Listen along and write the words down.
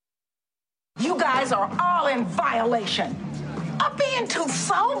You guys are all in violation of being too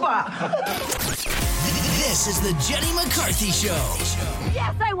sober. This is the Jenny McCarthy Show.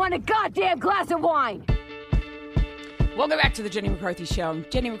 Yes, I want a goddamn glass of wine. Welcome back to the Jenny McCarthy Show. I'm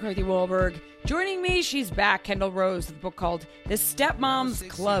Jenny McCarthy Wahlberg. Joining me, she's back, Kendall Rose, with a book called The STEPMOMS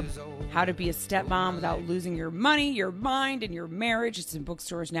Club, How to Be a Stepmom Without Losing Your Money, Your Mind, and Your Marriage. It's in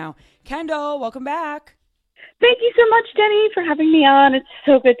bookstores now. Kendall, welcome back. Thank you so much, Jenny, for having me on. It's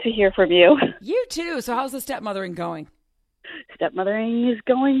so good to hear from you. You too. So how's the stepmothering going? Stepmothering is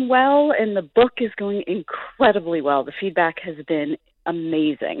going well, and the book is going incredibly well. The feedback has been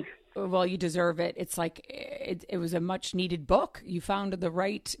amazing. Well, you deserve it. It's like it was a much-needed book. You found the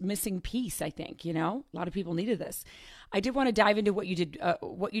right missing piece, I think, you know? A lot of people needed this. I did want to dive into what you did.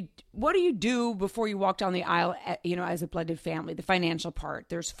 What do you do before you walk down the aisle, as a blended family, the financial part?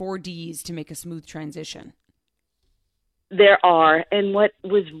 There's 4 Ds to make a smooth transition. There are, and what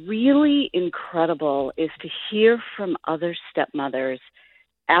was really incredible is to hear from other stepmothers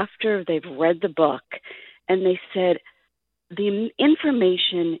after they've read the book, and they said, the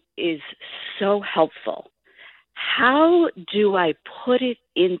information is so helpful. How do I put it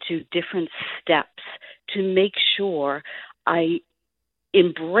into different steps to make sure I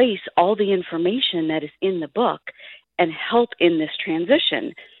embrace all the information that is in the book and help in this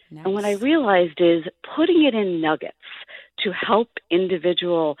transition? Nice. And what I realized is putting it in nuggets to help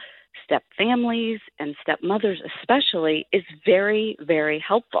individual step families and stepmothers especially is very, very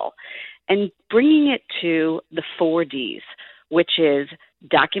helpful. And bringing it to the 4 Ds, which is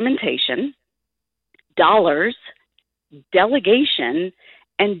documentation, dollars, delegation,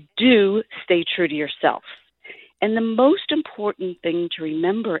 and do stay true to yourself. And the most important thing to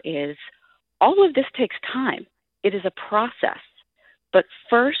remember is all of this takes time. It is a process. But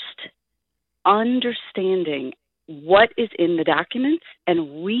first, understanding what is in the documents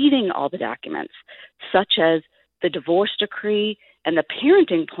and reading all the documents, such as the divorce decree and the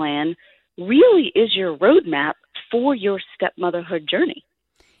parenting plan, really is your roadmap for your stepmotherhood journey.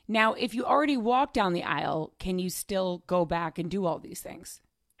 Now, if you already walked down the aisle, can you still go back and do all these things?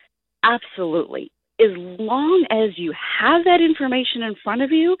 Absolutely. As long as you have that information in front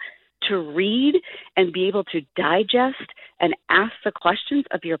of you to read and be able to digest and ask the questions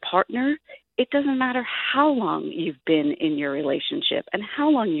of your partner, it doesn't matter how long you've been in your relationship and how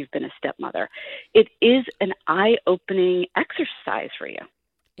long you've been a stepmother. It is an eye-opening exercise for you.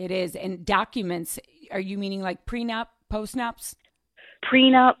 It is. And documents, are you meaning like prenup, postnups?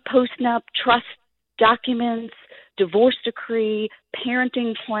 Prenup, postnup, trust documents, divorce decree,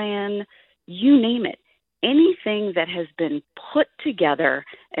 parenting plan, you name it. Anything that has been put together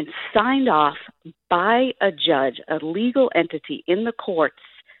and signed off by a judge, a legal entity in the courts,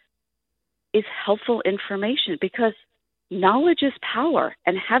 is helpful information because knowledge is power.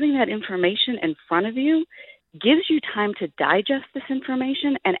 And having that information in front of you gives you time to digest this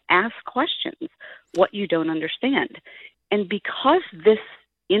information and ask questions, what you don't understand. And because this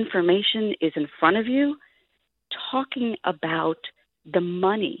information is in front of you, talking about the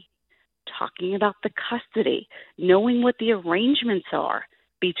money, talking about the custody, knowing what the arrangements are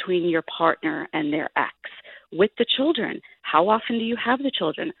between your partner and their ex, with the children. How often do you have the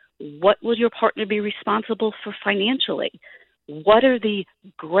children? What will your partner be responsible for financially? What are the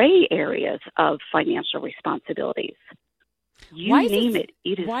gray areas of financial responsibilities? You name it.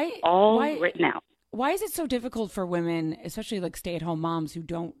 It is all written out. Why is it so difficult for women, especially like stay-at-home moms who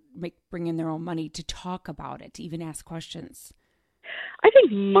don't bring in their own money, to talk about it, to even ask questions? I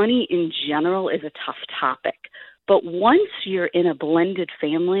think money in general is a tough topic. But once you're in a blended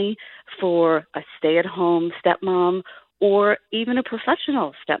family for a stay-at-home stepmom or even a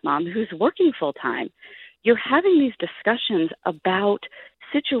professional stepmom who's working full-time, you're having these discussions about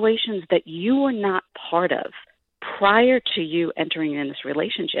situations that you were not part of prior to you entering in this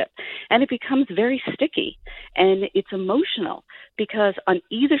relationship. And it becomes very sticky and it's emotional because on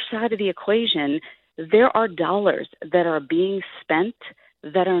either side of the equation, there are dollars that are being spent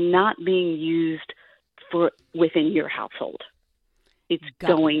that are not being used for within your household. It's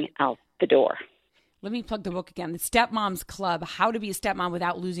going out the door. Let me plug the book again. The STEPMOMS Club, How to Be a Stepmom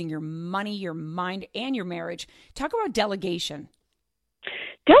Without Losing Your Money, Your Mind, and Your Marriage. Talk about delegation.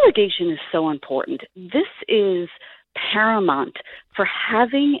 Delegation is so important. This is paramount for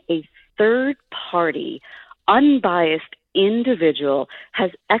having a third party, unbiased individual has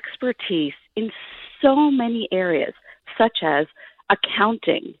expertise in so many areas, such as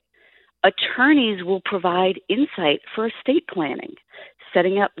accounting. Attorneys will provide insight for estate planning,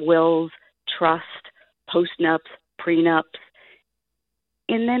 setting up wills, trust, postnups, prenups,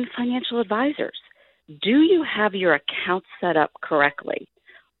 and then financial advisors. Do you have your accounts set up correctly?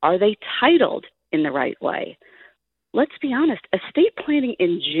 Are they titled in the right way? Let's be honest, estate planning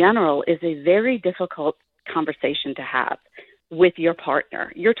in general is a very difficult conversation to have with your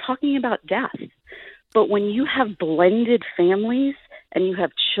partner. You're talking about death. But when you have blended families and you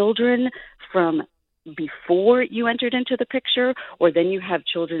have children from before you entered into the picture, or then you have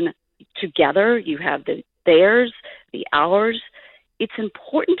children together, you have theirs, the ours, it's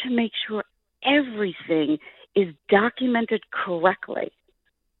important to make sure everything is documented correctly.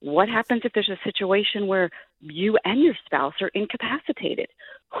 What happens if there's a situation where you and your spouse are incapacitated?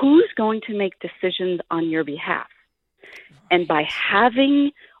 Who's going to make decisions on your behalf? And by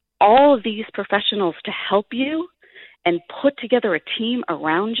having all of these professionals to help you and put together a team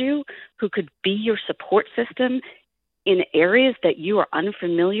around you who could be your support system in areas that you are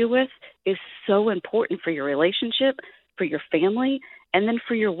unfamiliar with is so important for your relationship, for your family, and then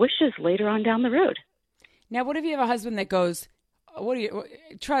for your wishes later on down the road. Now, what if you have a husband that goes,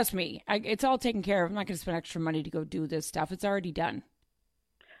 trust me, it's all taken care of. I'm not going to spend extra money to go do this stuff. It's already done.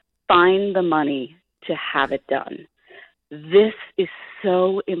 Find the money to have it done. This is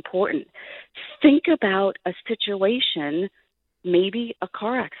so important. Think about a situation, maybe a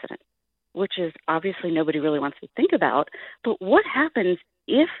car accident, which is obviously nobody really wants to think about. But what happens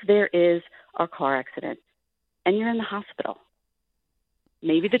if there is a car accident and you're in the hospital?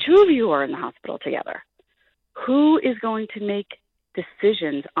 Maybe the two of you are in the hospital together. Who is going to make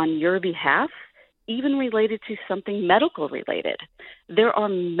decisions on your behalf, even related to something medical related? There are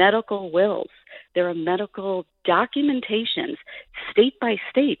medical wills. There are medical documentations, state by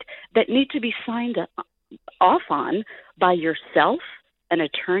state, that need to be signed off on by yourself, an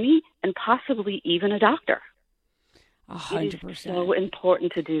attorney, and possibly even a doctor. 100%. It is so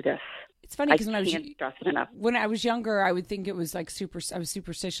important to do this. It's funny because when I was younger, I would think it was like I was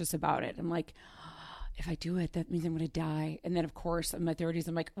superstitious about it. I'm like, if I do it, that means I'm going to die. And then, of course, in my 30s,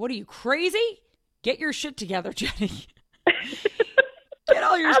 I'm like, what are you, crazy? Get your shit together, Jenny. Get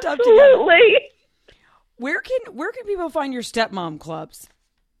all your stuff together. Where can people find your stepmom clubs?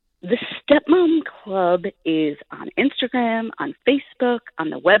 The Stepmom Club is on Instagram, on Facebook, on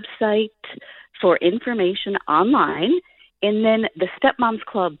the website for information online. And then the Stepmoms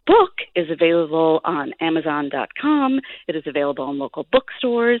Club book is available on Amazon.com. It is available in local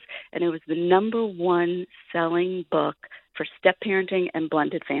bookstores, and it was the #1 selling book for step-parenting and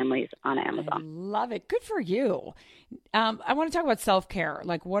blended families on Amazon. I love it. Good for you. I want to talk about self-care.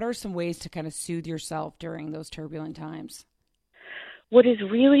 Like, what are some ways to kind of soothe yourself during those turbulent times? What is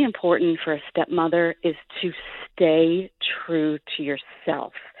really important for a stepmother is to stay true to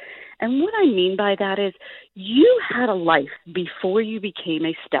yourself. And what I mean by that is you had a life before you became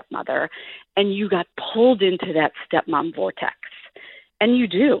a stepmother, and you got pulled into that stepmom vortex. And you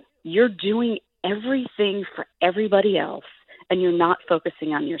do. You're doing everything for everybody else, and you're not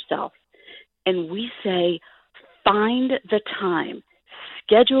focusing on yourself. And we say, find the time,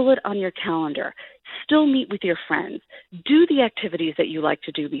 schedule it on your calendar, still meet with your friends, do the activities that you like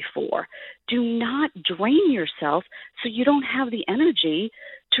to do before. Do not drain yourself so you don't have the energy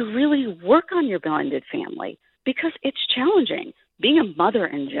to really work on your blended family, because it's challenging. Being a mother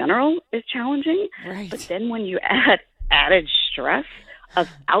in general is challenging, right. But then when you add added stress of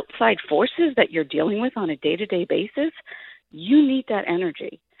outside forces that you're dealing with on a day-to-day basis, you need that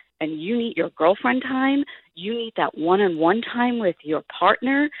energy. And you need your girlfriend time. You need that one-on-one time with your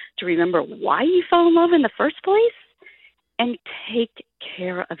partner to remember why you fell in love in the first place, and take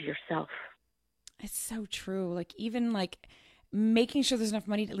care of yourself. It's so true. Like, even like making sure there's enough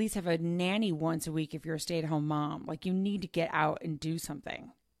money to at least have a nanny once a week if you're a stay-at-home mom. Like, you need to get out and do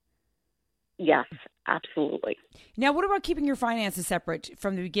something. Yes, absolutely. Now, what about keeping your finances separate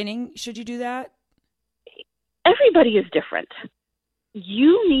from the beginning? Should you do that? Everybody is different.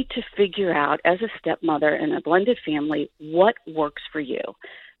 You need to figure out, as a stepmother in a blended family, what works for you.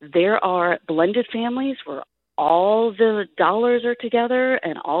 There are blended families where all the dollars are together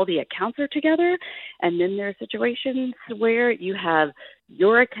and all the accounts are together. And then there are situations where you have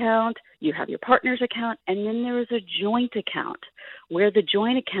your account, you have your partner's account, and then there is a joint account where the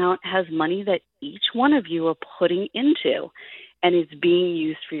joint account has money that each one of you are putting into and is being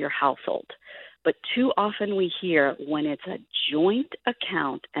used for your household. But too often we hear when it's a joint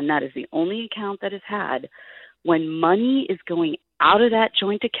account, and that is the only account that is had, when money is going out of that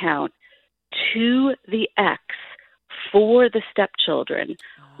joint account to the ex for the stepchildren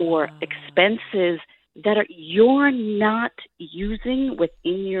or expenses that you're not using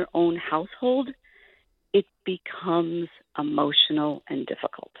within your own household, it becomes emotional and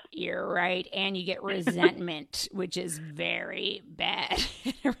difficult. You're right. And you get resentment, which is very bad.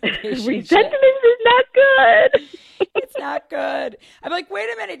 Resentment is not good. It's not good. I'm like, wait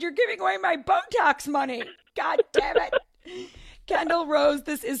a minute, you're giving away my Botox money. God damn it. Kendall Rose,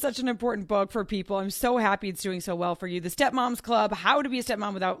 this is such an important book for people. I'm so happy it's doing so well for you. The Stepmoms Club, How to Be a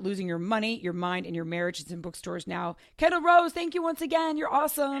Stepmom Without Losing Your Money, Your Mind, and Your Marriage. It's in bookstores now. Kendall Rose, thank you once again. You're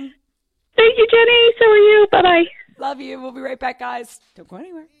awesome. Thank you, Jenny. So are you. Bye-bye. Love you. We'll be right back, guys. Don't go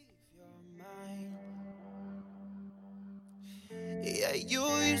anywhere. Yeah, you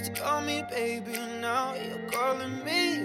used to call me baby, now you're calling me